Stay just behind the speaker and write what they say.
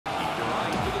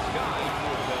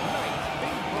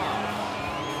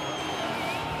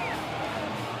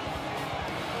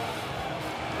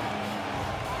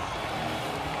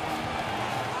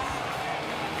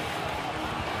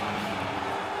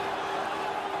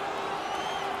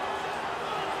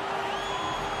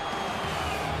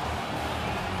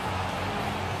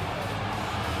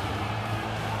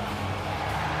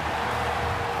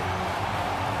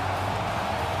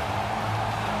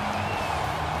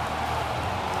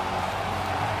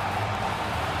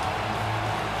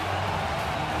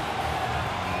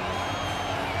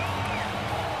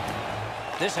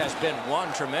This has been one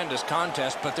tremendous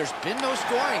contest, but there's been no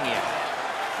scoring yet.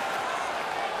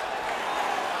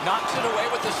 Knocks it away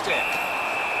with the stick.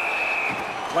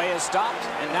 Play is stopped,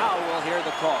 and now we'll hear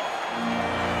the call.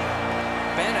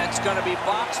 Bennett's going to be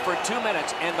boxed for 2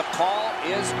 minutes, and the call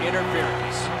is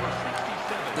interference.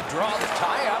 The draw, the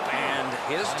tie-up, and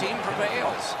his team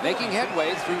prevails. Making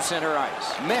headway through center ice.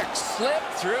 Mix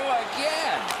slipped through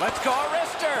again. Let's go,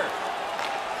 Rister.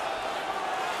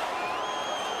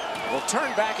 Will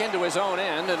turn back into his own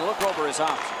end and look over his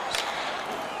options.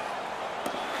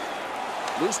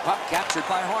 Loose puck captured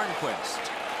by Hornquist.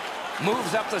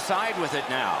 Moves up the side with it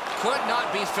now. Could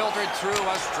not be filtered through.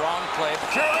 A strong play.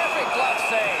 Terrific glove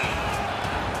save.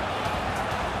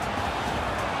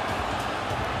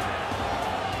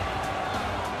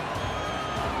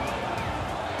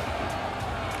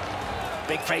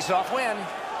 Big face-off win.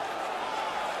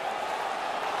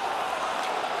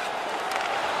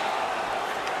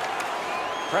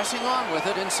 Pressing on with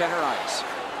it in center ice.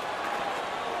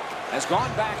 Has gone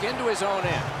back into his own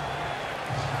end.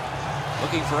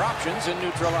 Looking for options in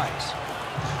neutral ice.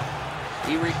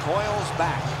 He recoils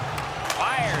back.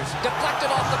 Fires.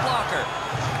 Deflected off the blocker.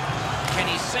 Can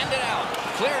he send it out?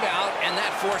 Cleared out, and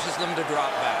that forces them to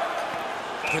drop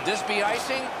back. Could this be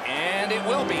icing? And it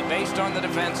will be, based on the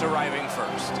defense arriving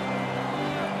first.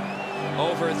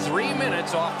 Over 3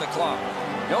 minutes off the clock.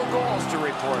 No goals to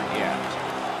report yet.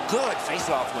 Good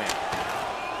face-off win.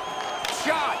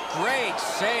 Shot. Great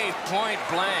save, point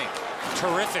blank.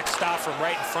 Terrific stop from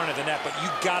right in front of the net, but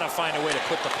you got to find a way to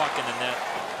put the puck in the net.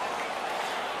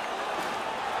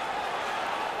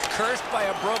 Cursed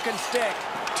by a broken stick.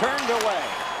 Turned away.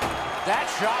 That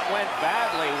shot went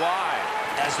badly wide.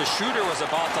 As the shooter was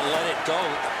about to let it go,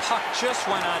 the puck just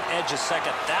went on edge a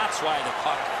second. That's why the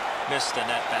puck missed the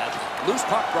net badly. Loose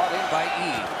puck brought in by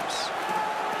Eaves.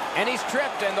 And he's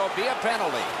tripped, and there'll be a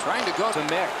penalty. Trying to go to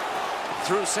Mick.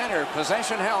 Through center,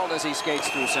 possession held as he skates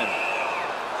through center.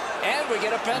 And we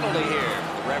get a penalty here.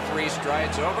 The referee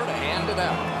strides over to hand it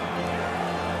out.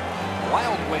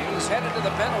 Wild Wings headed to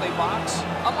the penalty box.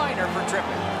 A minor for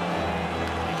tripping.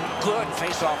 Good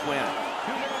face-off win.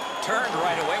 Turned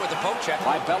right away with the poke check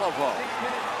by Beliveau.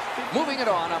 Moving it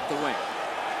on up the wing.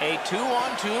 A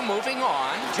 2-on-2 moving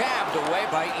on. Jabbed away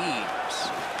by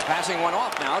Eaves. Passing one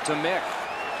off now to Mick.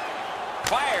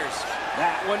 Fires.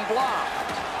 That one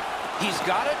blocked. He's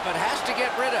got it, but has to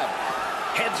get rid of it.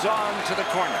 Heads on to the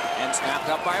corner. And snapped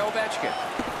up by Ovechkin.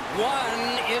 One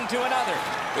into another.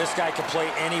 This guy can play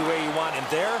any way you want. And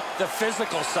there, the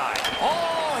physical side.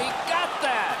 Oh, he got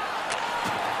that.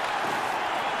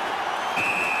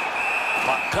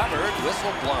 Puck covered,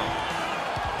 whistle blown.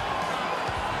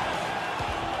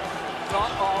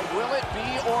 Will it be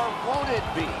or won't it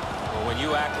be? Well, when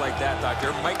you act like that, Doc,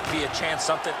 there might be a chance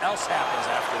something else happens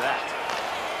after that.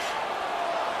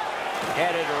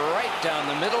 Headed right down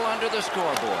the middle under the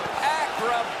scoreboard.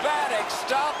 Acrobatic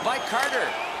stop by Carter.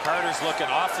 Carter's looking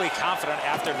awfully confident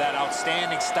after that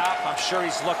outstanding stop. I'm sure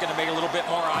he's looking to make a little bit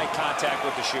more eye contact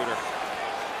with the shooter.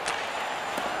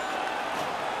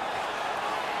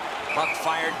 Puck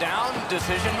fired down.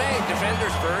 Decision made.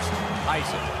 Defenders first. Ice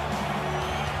it.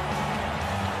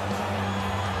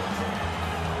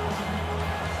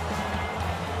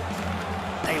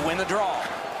 They win the draw.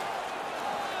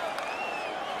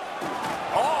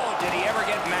 Oh, did he ever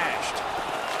get mashed?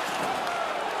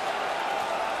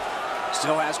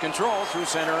 Still has control through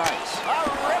center ice. A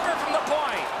river from the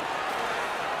point.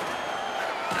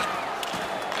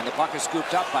 And the puck is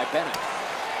scooped up by Bennett.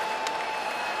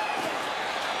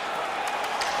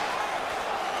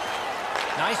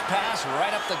 Nice pass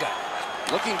right up the gut.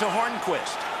 Looking to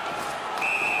Hornquist.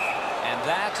 And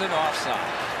that's an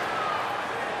offside.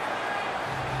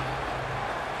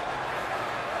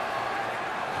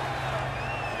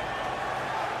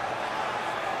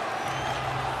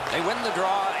 They win the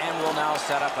draw and will now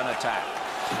set up an attack.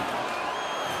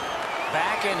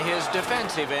 Back in his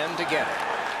defensive end to get it.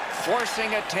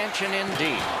 Forcing attention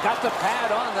indeed. Got the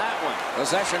pad on that one.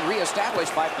 Possession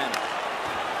reestablished by Bennett.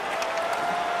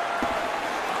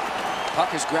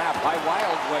 Puck is grabbed by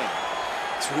Wild Wing.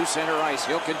 Through center ice,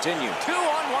 he'll continue.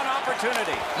 2-on-1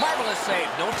 opportunity. Marvelous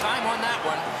save. No time on that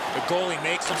one. The goalie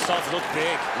makes himself look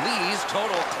big. Lee's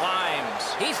total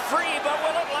climbs. He's free, but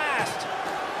will it last?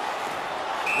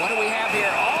 What do we have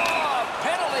here? Oh,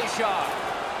 penalty shot.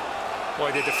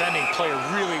 Boy, the defending player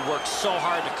really worked so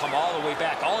hard to come all the way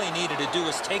back. All he needed to do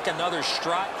was take another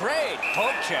stride. Great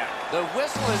poke check. The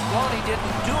whistle is blown. He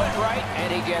didn't do it right,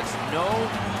 and he gets no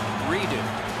redo.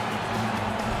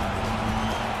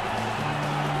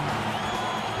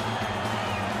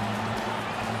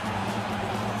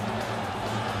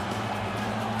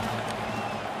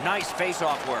 Nice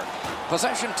face-off work.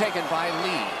 Possession taken by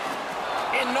Lee.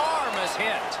 Enormous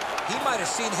hit. He might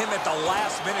have seen him at the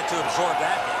last minute to absorb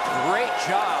that hit. Great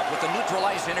job with the neutral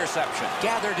ice interception.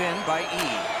 Gathered in by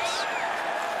ease.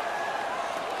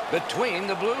 Between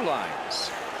the blue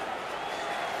lines.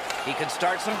 He can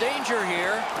start some danger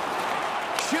here.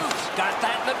 Shoots. Got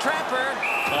that in the trapper.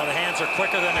 Oh, the hands are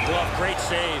quicker than a glove. Great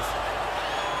save.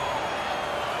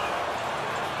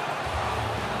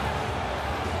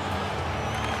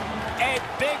 A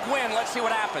big win. Let's see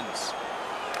what happens.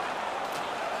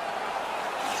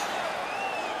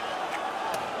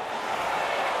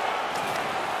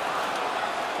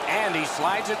 And he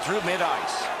slides it through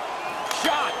mid-ice.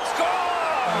 Shot. Score!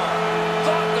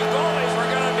 Thought the goalies were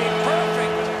going to be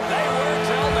perfect. They were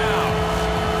till now.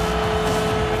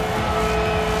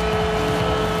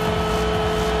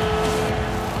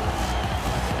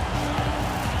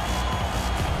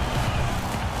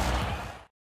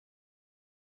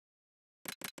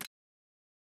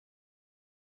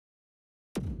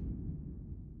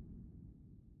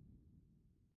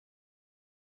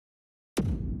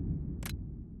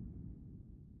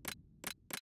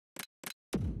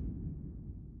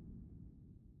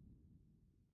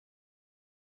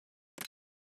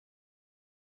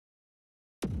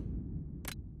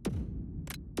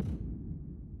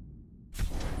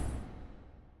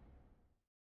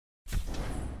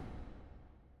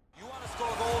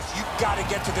 You've got to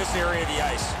get to this area of the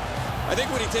ice. I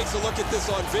think when he takes a look at this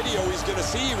on video, he's going to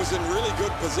see he was in really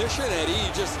good position, and he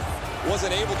just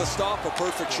wasn't able to stop a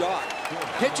perfect shot.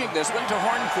 Pitching this one to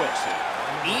Hornquist.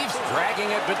 Eves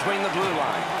dragging it between the blue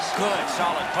lines. Good,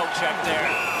 solid poke check there.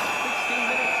 16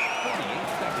 minutes,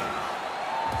 38 seconds.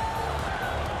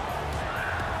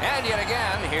 And yet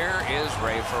again, here is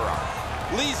Ray Ferraro.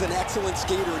 Lee's an excellent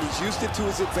skater, and he's used it to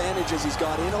his advantage as he's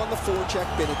got in on the forecheck,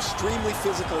 been extremely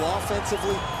physical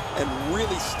offensively, and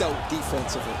really stout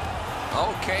defensively.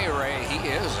 Okay, Ray, he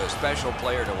is a special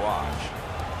player to watch.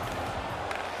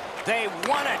 They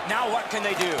won it. Now what can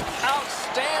they do?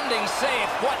 Outstanding save.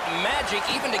 What magic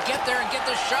even to get there and get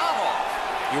the shot off.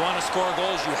 You want to score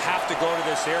goals, you have to go to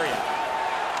this area.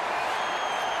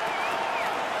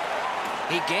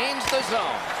 He gains the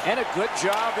zone. And a good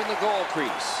job in the goal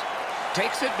crease.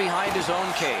 Takes it behind his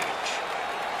own cage.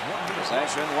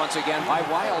 Possession once again by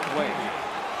Wild Wave.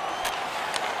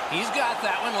 He's got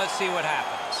that one. Let's see what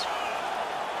happens.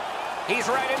 He's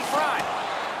right in front.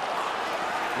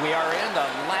 We are in the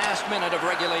last minute of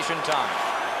regulation time.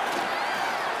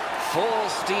 Full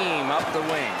steam up the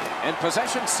wing. And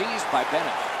possession seized by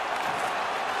Bennett.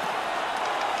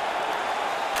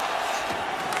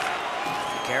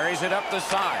 Carries it up the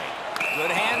side.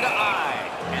 Good hand to eye.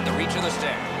 And the reach of the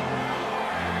stick.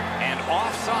 And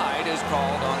offside is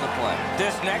called on the play.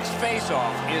 This next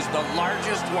faceoff is the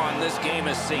largest one this game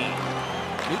has seen.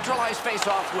 Neutralized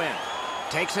faceoff win.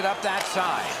 Takes it up that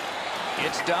side.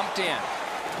 It's dumped in.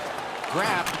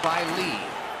 Grabbed by Lee.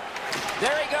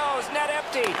 There he goes, net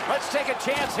empty. Let's take a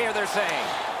chance here, they're saying.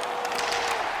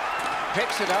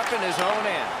 Picks it up in his own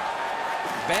end.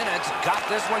 Bennett's got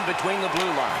this one between the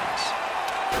blue lines.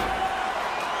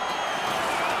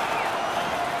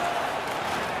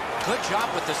 Good job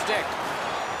with the stick.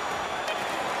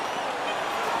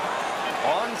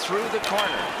 On through the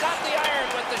corner. Got the iron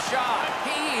with the shot.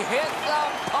 He hit the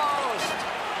post.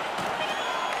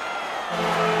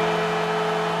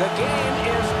 The game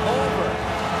is over.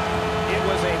 It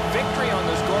was a victory on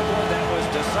the scoreboard that was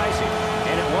decisive,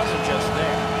 and it wasn't just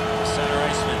there. The center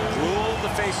iceman ruled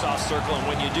the face-off circle, and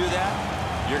when you do that,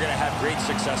 you're going to have great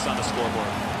success on the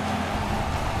scoreboard.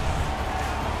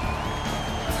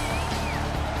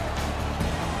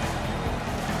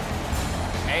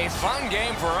 A fun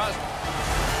game for us.